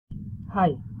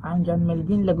Hi, I'm John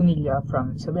Melvin Lagunilla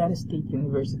from Isabela State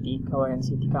University, Cagayan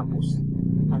City Campus.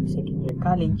 I'm second year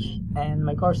college and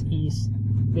my course is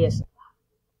BSF.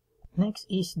 Next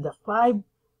is the 5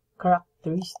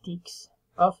 characteristics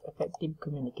of effective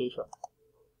communication.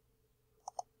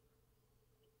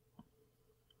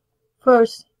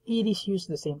 First, it is use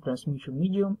the same transmission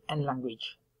medium and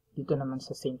language. Dito naman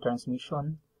sa same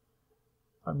transmission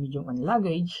or medium and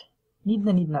language, need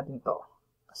natin to.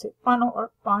 Kasi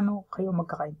paano kayo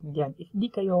magkakaintindihan if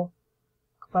di kayo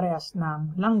kaparehas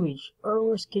ng language, or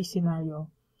worst case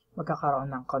scenario,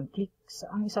 magkakaroon ng conflict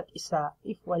sa ang isa't isa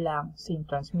if walang same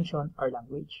transmission or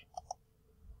language.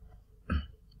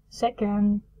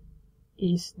 Second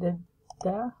is the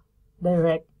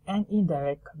direct and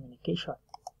indirect communication.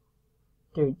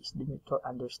 Third is the mutual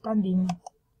understanding.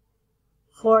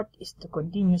 Fourth is the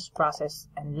continuous process.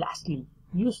 And lastly,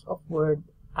 use of word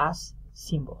as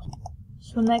symbols.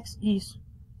 So next is,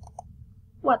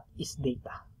 what is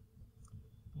data?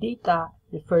 Data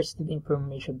refers to the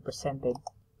information presented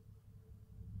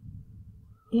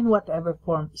in whatever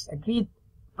form is agreed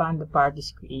upon the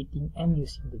parties creating and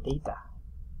using the data.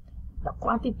 The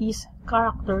quantities,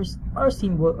 characters, or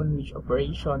symbol on which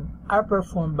operation are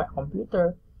performed by a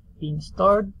computer being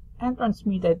stored and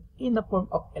transmitted in the form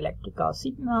of electrical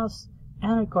signals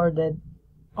and recorded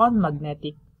on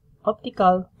magnetic,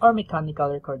 optical, or mechanical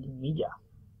recording media.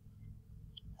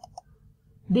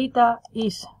 Data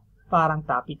is parang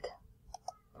topic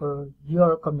for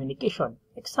your communication.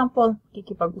 Example,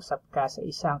 kikipag-usap ka sa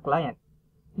isang client.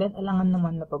 Then, alangan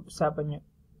naman na pag-usapan nyo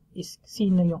is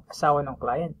sino yung asawa ng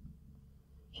client.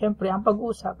 Siyempre, ang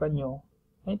pag-uusapan nyo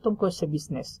ay tungkol sa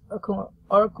business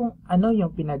or kung ano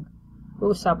yung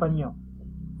pinag-uusapan nyo.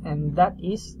 And that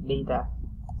is data.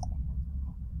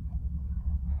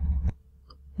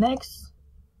 Next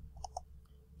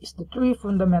is the 3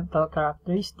 fundamental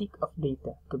characteristics of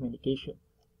data communication.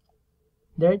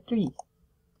 There are 3.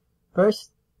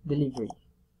 First, delivery.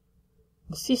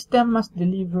 The system must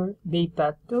deliver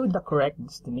data to the correct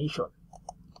destination.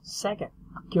 Second,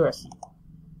 accuracy.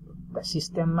 The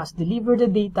system must deliver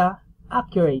the data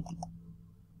accurately.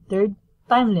 Third,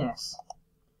 timeliness.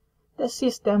 The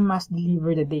system must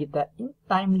deliver the data in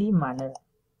timely manner.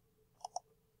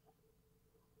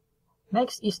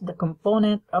 Next is the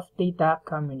component of data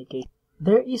communication.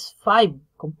 There is 5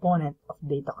 components of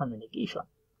data communication.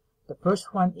 The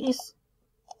first one is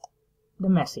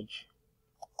the message.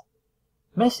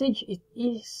 Message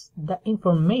is the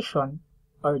information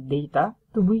or data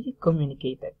to be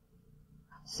communicated.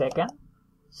 Second,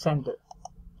 sender.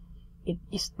 It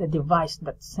is the device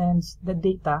that sends the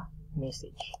data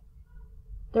message.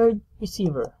 Third,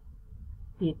 receiver.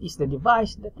 It is the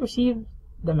device that receives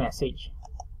the message.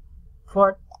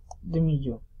 Fourth, the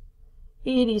medium.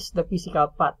 It is the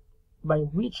physical path by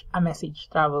which a message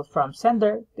travels from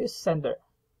sender to sender.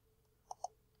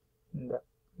 And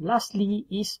lastly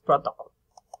is protocol.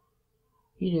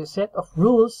 It is a set of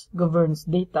rules governs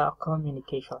data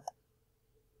communication.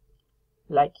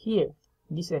 Like here,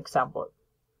 this example.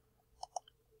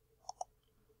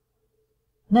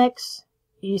 Next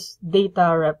is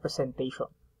data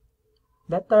representation.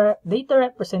 Data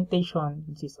representation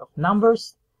consists of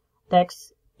numbers,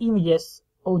 text, images,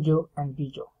 audio, and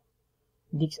video.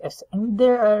 And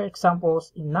there are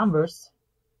examples in numbers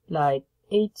like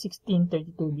 8, 16,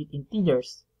 32-bit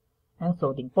integers, and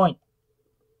floating point.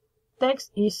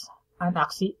 Text is an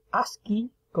ASCII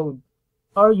code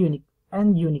or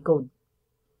Unicode.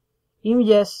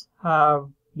 Images have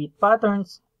bit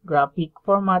patterns, graphic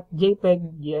format,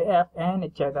 JPEG, GIF, and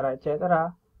etc.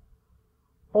 etc.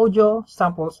 Audio,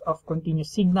 samples of continuous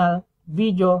signal.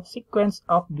 Video, sequence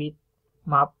of bit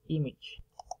map image.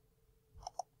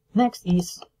 Next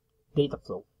is data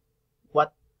flow.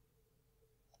 What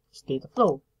is data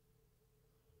flow?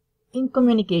 In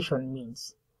communication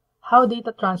means how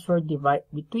data transfer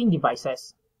between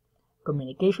devices.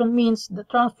 Communication means the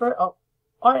transfer of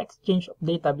or exchange of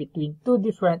data between 2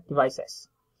 different devices.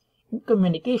 In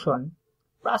communication,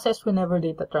 process whenever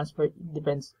data transfer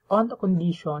depends on the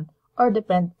condition or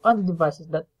depend on the devices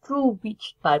that through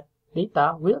which type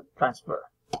data will transfer.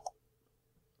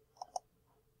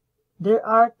 There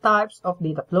are types of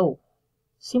data flow.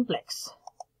 Simplex.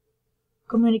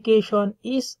 Communication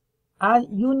is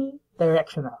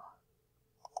unidirectional.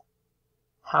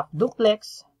 Half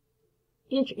duplex.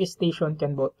 Each station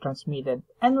can both transmit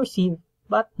and receive,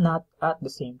 but not at the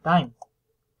same time.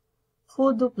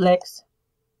 Full duplex.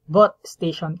 Both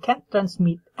stations can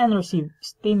transmit and receive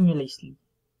simultaneously.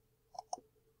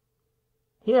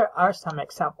 Here are some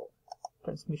examples.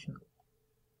 Transmission.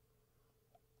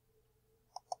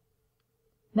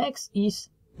 Next is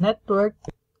network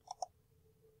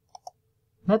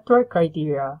network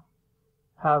criteria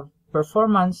have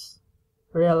performance,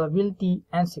 reliability,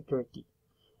 and security.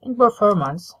 In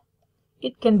performance,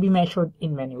 it can be measured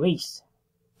in many ways,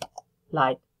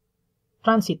 like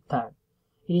transit time.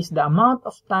 It is the amount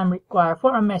of time required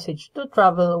for a message to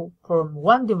travel from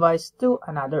one device to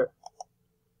another.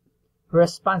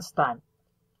 Response time.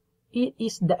 It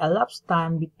is the elapsed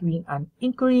time between an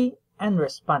inquiry and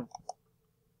response.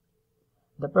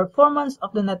 The performance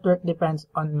of the network depends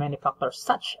on many factors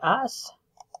such as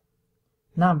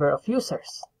number of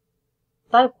users,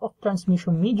 type of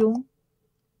transmission medium,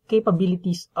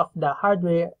 capabilities of the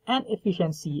hardware, and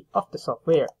efficiency of the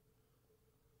software.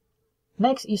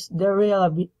 Next is the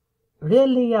reliability.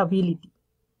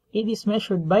 It is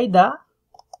measured by the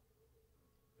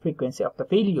frequency of the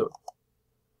failure,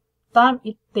 time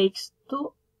it takes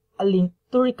to a link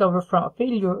to recover from a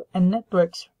failure, and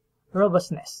network's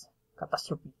robustness,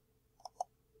 catastrophe.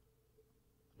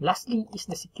 Lastly is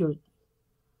the security,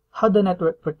 how the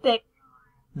network protects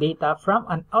data from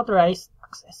unauthorized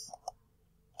access.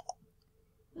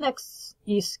 Next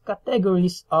is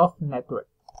categories of network.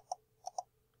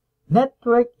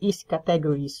 Network is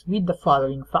categories with the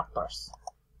following factors: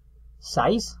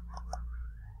 size,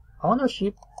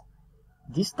 ownership,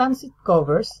 distance it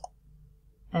covers,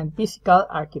 and physical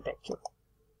architecture.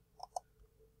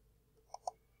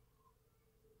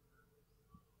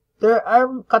 There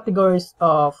are categories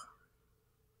of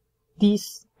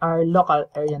these are local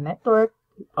area network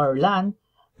or LAN,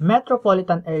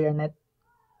 metropolitan area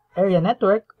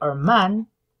network or MAN,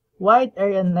 wide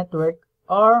area network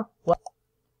or WAN.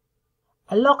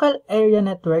 A local area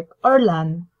network or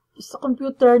LAN is a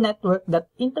computer network that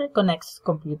interconnects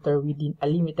computers within a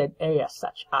limited area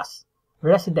such as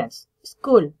residence,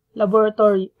 school,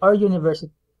 laboratory, or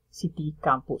university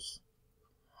campus.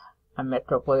 A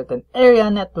metropolitan area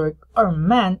network or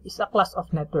MAN is a class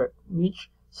of network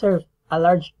which serves a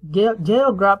large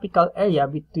geographical area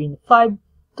between 5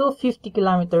 to 50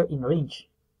 km in range.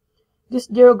 This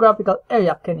geographical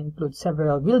area can include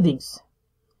several buildings,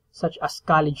 such as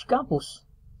college campus.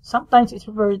 Sometimes it's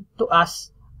referred to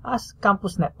as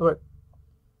campus network,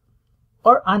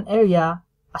 or an area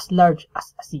as large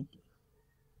as a city.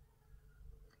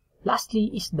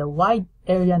 Lastly is the wide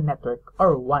area network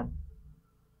or WAN.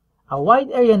 A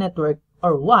wide area network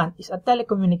or WAN is a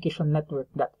telecommunication network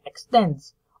that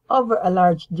extends over a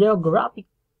large geographic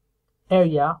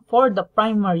area for the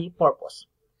primary purpose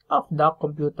of the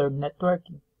computer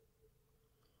networking.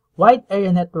 Wide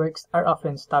area networks are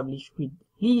often established with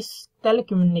leased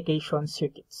telecommunication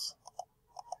circuits.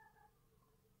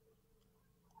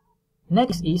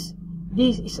 Next is,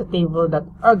 this is a table that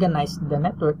organizes the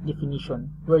network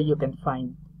definition where you can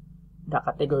find the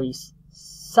categories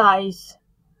size,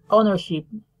 ownership,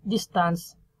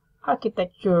 distance,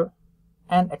 architecture,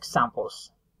 and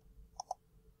examples.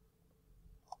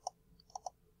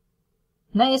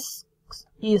 Next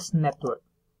is network.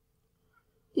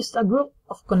 It's a group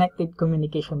of connected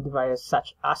communication devices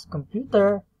such as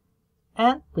computer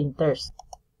and printers.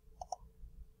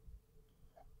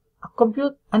 A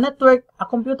computer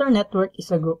network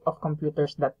is a group of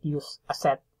computers that use a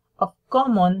set of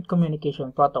common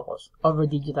communication protocols over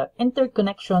digital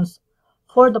interconnections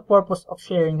for the purpose of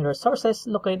sharing resources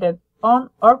located on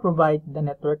or provide the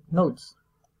network nodes.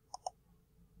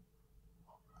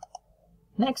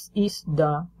 Next is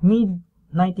the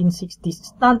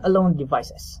mid-1960s standalone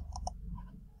devices.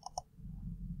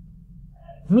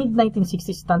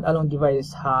 Mid-1960s standalone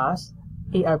devices has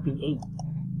ARPA,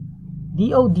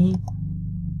 DOD.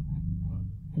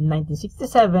 In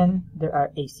 1967, there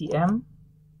are ACM,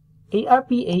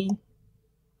 ARPA,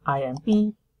 IMP.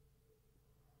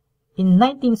 In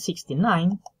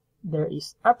 1969, there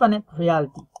is ARPANET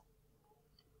Reality.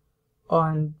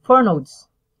 On 4 nodes,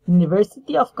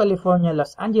 University of California,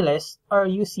 Los Angeles, or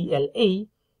UCLA,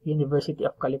 University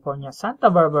of California, Santa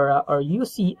Barbara, or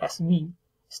UCSB,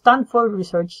 Stanford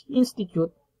Research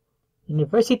Institute,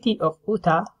 University of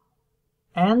Utah,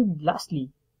 and lastly,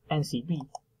 NCB.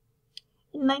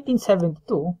 In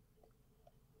 1972,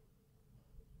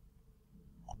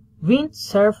 Vint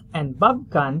Cerf and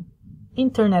Babcan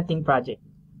Interneting Project,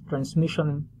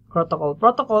 Transmission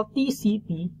Protocol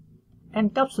TCP,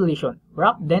 Encapsulation,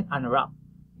 Wrap then Unwrap,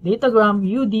 Datagram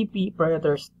UDP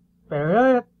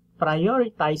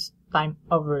prioritize time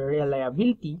over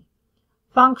reliability,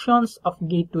 functions of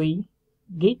gateway,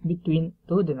 gate between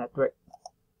to the network.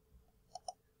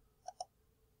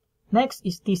 Next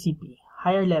is TCP,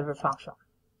 higher level function.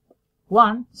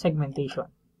 1. Segmentation.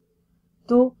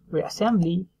 2.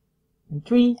 Reassembly. And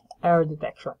 3. Error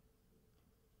detection.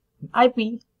 And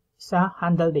IP is a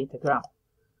handle datagram.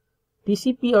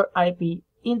 TCP or IP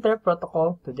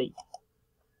inter-protocol today.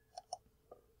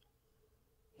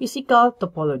 Physical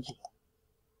topology.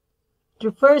 It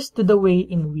refers to the way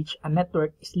in which a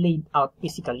network is laid out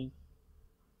physically.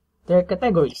 There are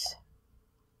categories.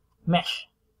 Mesh.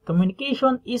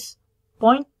 Communication is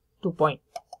point-to-point.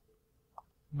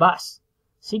 Bus.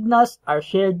 Signals are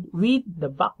shared with the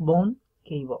backbone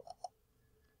cable.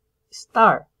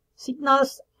 Star.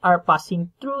 Signals are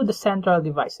passing through the central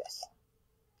devices.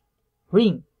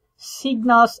 Ring.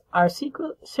 Signals are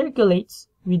circulates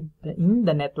within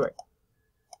the network.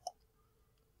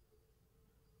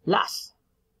 Last.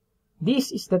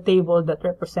 This is the table that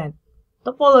represents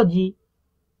topology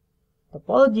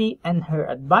and her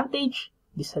advantage,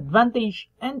 disadvantage,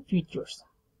 and features,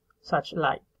 such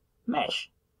like mesh.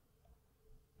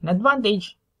 An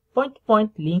advantage,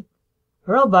 point-to-point link,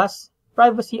 robust,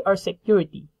 privacy or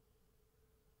security.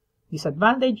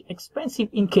 Disadvantage, expensive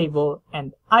in cable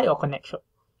and I/O connection,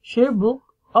 sheer bulk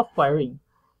of wiring,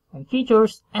 and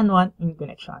features N1 in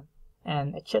connection,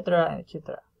 and etc.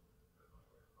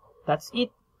 That's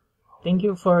it. Thank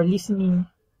you for listening.